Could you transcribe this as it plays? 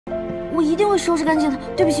我一定会收拾干净的。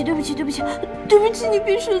对不起，对不起，对不起，对不起，你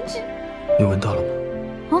别生气。你闻到了吗？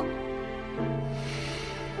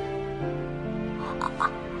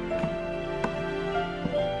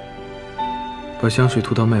把香水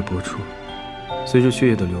涂到脉搏处，随着血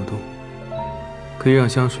液的流动，可以让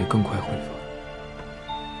香水更快挥发。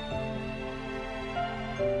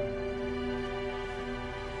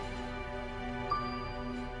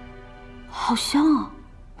好香啊！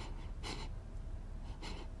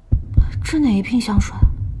这哪一瓶香水？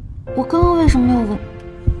我刚刚为什么没有闻？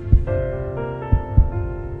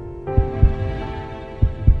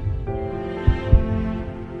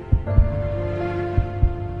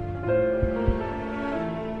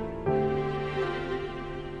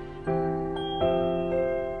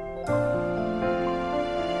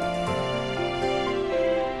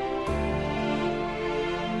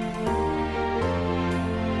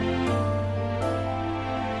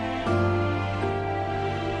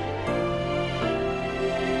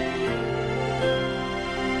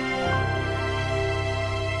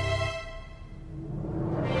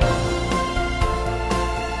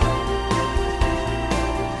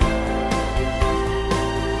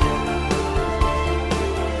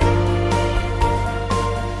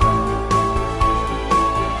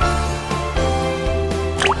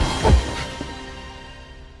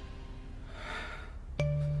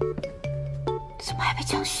怎么还被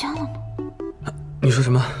酱香了呢？你说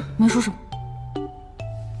什么？没说什么。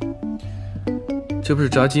这不是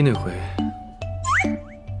炸鸡那回，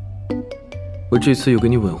我这次又给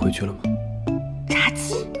你吻回去了吗？炸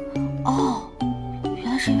鸡？哦，原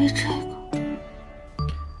来是因为这个。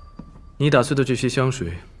你打碎的这些香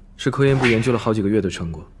水，是科研部研究了好几个月的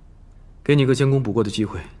成果，给你个将功补过的机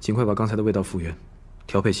会，尽快把刚才的味道复原，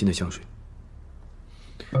调配新的香水。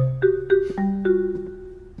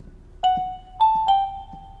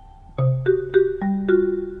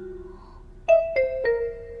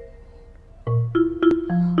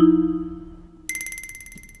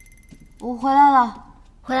我回来了，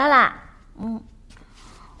回来啦。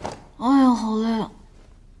哎呀，好累啊！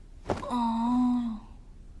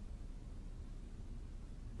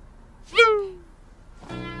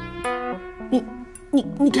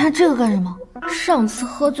你看这个干什么？上次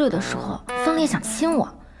喝醉的时候，方烈想亲我，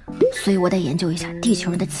所以我得研究一下地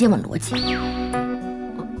球人的接吻逻辑。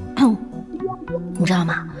你知道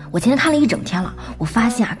吗？我今天看了一整天了，我发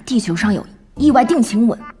现啊，地球上有意外定情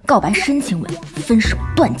吻、告白深情吻、分手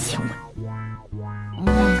断情吻。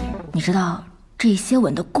你知道这些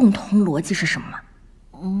吻的共同逻辑是什么吗？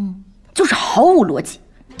就是毫无逻辑。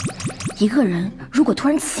一个人如果突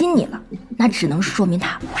然亲你了，那只能说明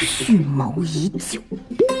他蓄谋已久。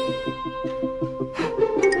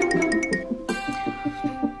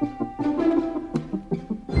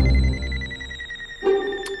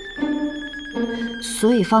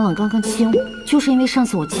所以方冷刚刚亲我，就是因为上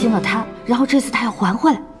次我亲了他，然后这次他要还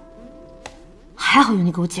回来。还好有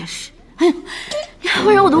你给我解释，哎呦，要不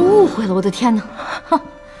然我都误会了。我的天哪！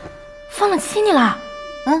方冷亲你啦？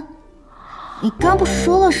你刚不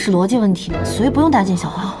说了是逻辑问题吗？所以不用大惊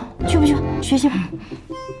小怪。去吧去吧，学习吧。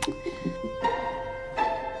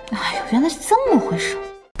哎呦，原来是这么回事。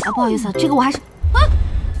啊，不好意思啊，这个我还是。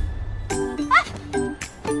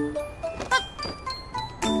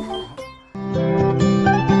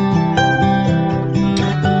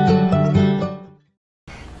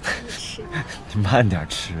你慢点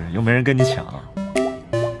吃，又没人跟你抢。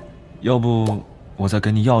要不我再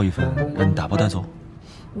给你要一份，让你打包带走。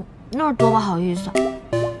那是多不好意思。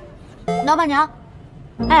老板娘，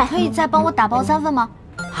哎，可以再帮我打包3份吗？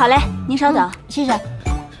好嘞，您稍等。谢谢。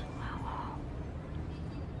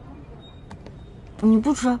你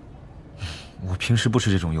不吃？我平时不吃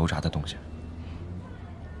这种油炸的东西。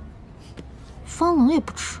方冷也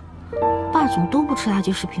不吃，霸总都不吃垃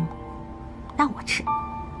圾食品吗？那我吃。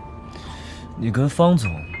你跟方总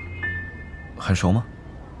很熟吗？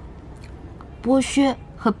剥削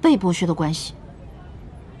和被剥削的关系。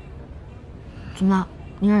怎么了？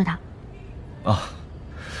你认识他？啊，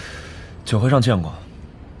酒会上见过。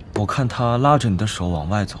我看他拉着你的手往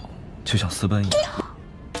外走，就像私奔一样。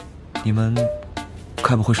你们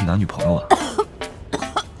该不会是男女朋友吧？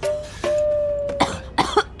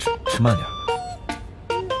吃慢点。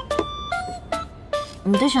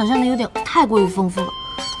你的想象力有点太过于丰富了。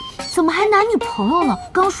怎么还男女朋友呢？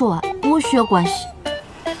刚说完剥削关系。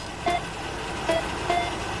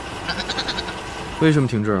为什么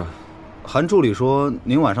停这儿啊？韩助理说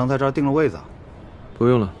您晚上在这儿订了位子。不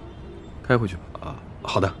用了，开回去吧。啊，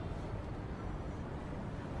好的。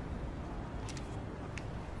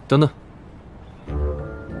等等，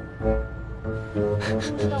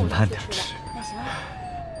你慢点吃。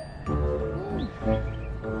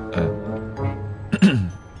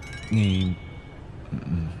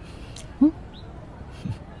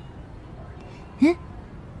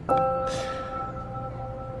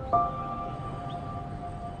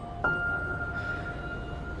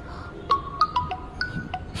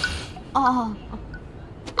哦。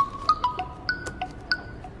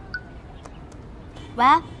喂？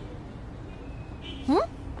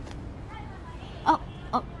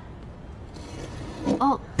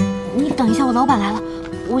你等一下，我老板来了，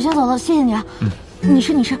我先走了，谢谢你啊。你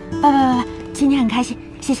吃，拜拜，今天很开心，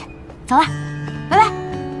谢谢，走了，拜拜。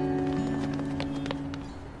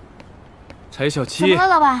柴小七，怎么了，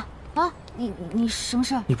老板？啊，你什么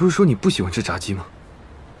事？你不是说你不喜欢吃炸鸡吗？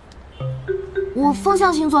我风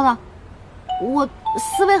象星座的，我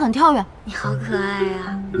思维很跳跃。你好可爱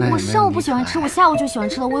呀！我上午不喜欢吃，我下午就喜欢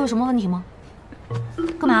吃了，我有什么问题吗？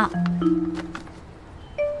干嘛？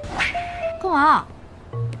干嘛？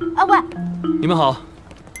哎喂！你们好，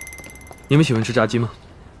你们喜欢吃炸鸡吗？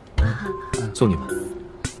送你们。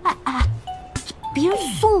哎，别人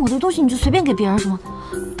送我的东西你就随便给别人是吗？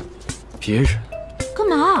别人？干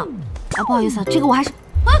嘛？啊，不好意思，这个我还是。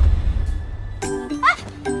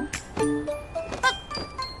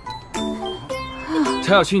柴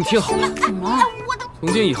小七，你听好了，怎么了？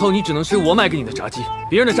从今以后你只能吃我买给你的炸鸡，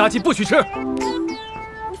别人的炸鸡不许吃。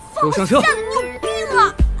给我上车！你有病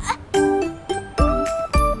啊！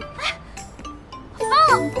放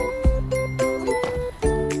了！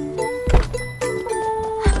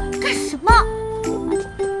干什么？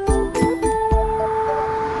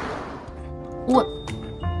我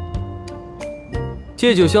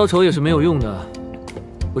借酒消愁也是没有用的，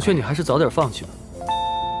我劝你还是早点放弃吧，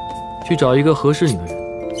去找一个合适你的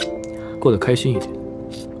人，过得开心一点。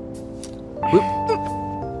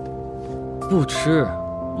不吃。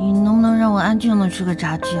你能不能让我安静的吃个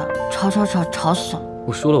炸鸡啊？吵死了！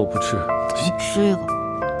我说了我不吃。你吃一个。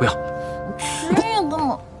不要。吃一个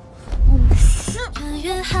嘛。你吃。穿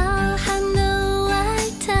越浩瀚的外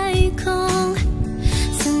太空，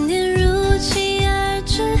思念如期而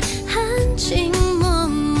至，含情脉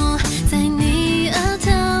脉，在你额头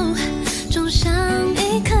种上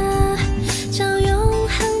一颗叫永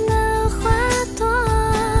恒的花朵。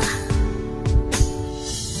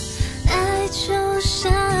爱就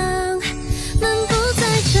像漫步在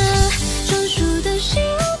这专属的星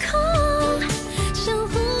空，相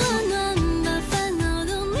互温暖，把烦恼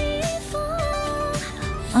都密封。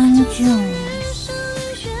安静。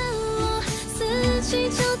四季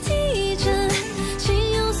交替着，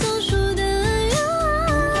情有所属的愿望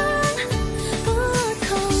不空。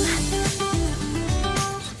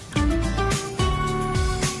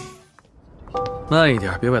慢一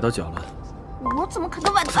点，别崴到脚了。我怎么可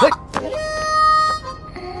能崴到？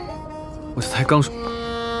我才刚说，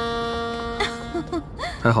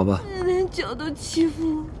还好吧？连脚都欺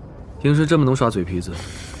负我。平时这么能耍嘴皮子，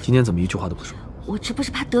今天怎么一句话都不说？我这不是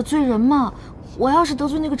怕得罪人吗？我要是得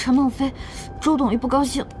罪那个陈梦飞，周董一不高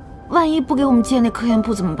兴，万一不给我们借那科研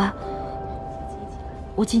部怎么办？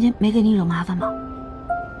我今天没给你惹麻烦吗？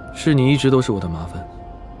是你一直都是我的麻烦，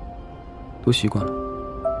都习惯了。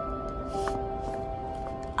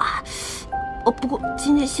不过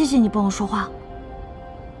今天谢谢你帮我说话。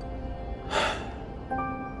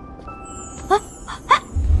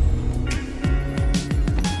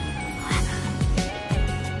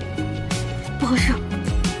不合适。